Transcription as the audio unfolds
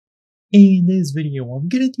In this video, I'm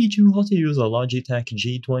gonna teach you how to use a Logitech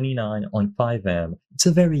G29 on FiveM. It's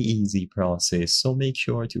a very easy process, so make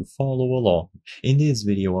sure to follow along. In this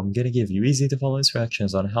video, I'm gonna give you easy to follow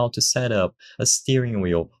instructions on how to set up a steering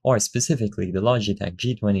wheel, or specifically the Logitech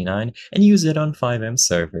G29, and use it on FiveM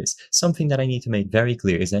servers. Something that I need to make very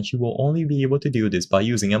clear is that you will only be able to do this by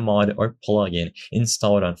using a mod or plugin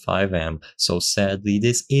installed on FiveM. So sadly,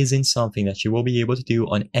 this isn't something that you will be able to do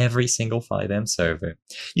on every single FiveM server.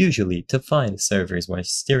 Usually, to find servers where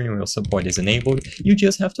steering wheel support is enabled, you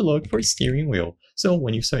just have to look for steering wheel. So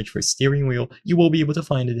when you search for steering wheel, you will be able to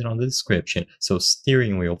find it on the description. So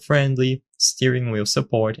steering wheel friendly, steering wheel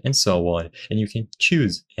support, and so on. And you can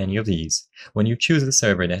choose any of these. When you choose a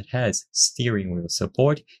server that has steering wheel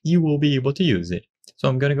support, you will be able to use it. So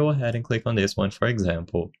I'm going to go ahead and click on this one, for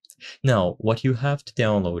example. Now, what you have to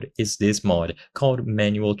download is this mod called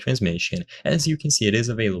Manual Transmission. As you can see, it is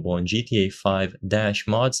available on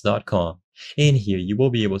GTA5-mods.com. In here, you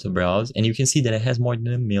will be able to browse, and you can see that it has more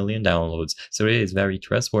than 1 million downloads. So it is very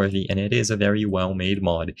trustworthy, and it is a very well-made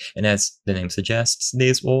mod. And as the name suggests,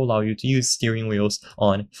 this will allow you to use steering wheels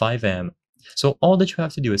on FiveM. So all that you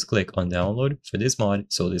have to do is click on download for this mod,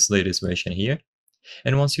 so this latest version here.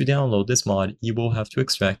 And once you download this mod, you will have to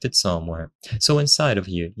extract it somewhere. So inside of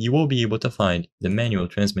here, you will be able to find the manual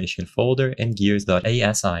transmission folder and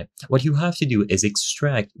gears.asi. What you have to do is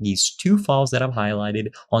extract these two files that I've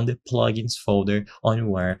highlighted on the plugins folder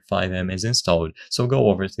on where FiveM is installed. So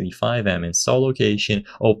go over to the FiveM install location,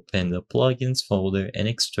 open the plugins folder, and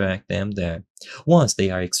extract them there. Once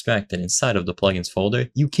they are extracted inside of the plugins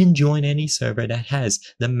folder, you can join any server that has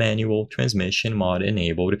the manual transmission mod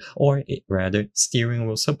enabled, or rather steering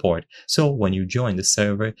wheel support. So when you join the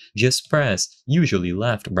server, just press usually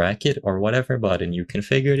left bracket or whatever button you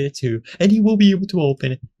configured it to, and you will be able to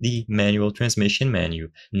open the manual transmission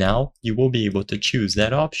menu. Now you will be able to choose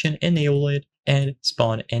that option, enable it, and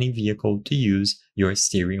spawn any vehicle to use your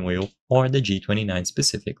steering wheel or the G29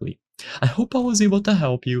 specifically. I hope I was able to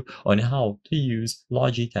help you on how to use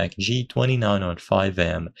Logitech G29 on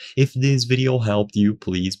FiveM. If this video helped you,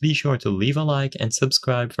 please be sure to leave a like and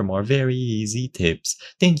subscribe for more very easy tips.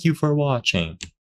 Thank you for watching.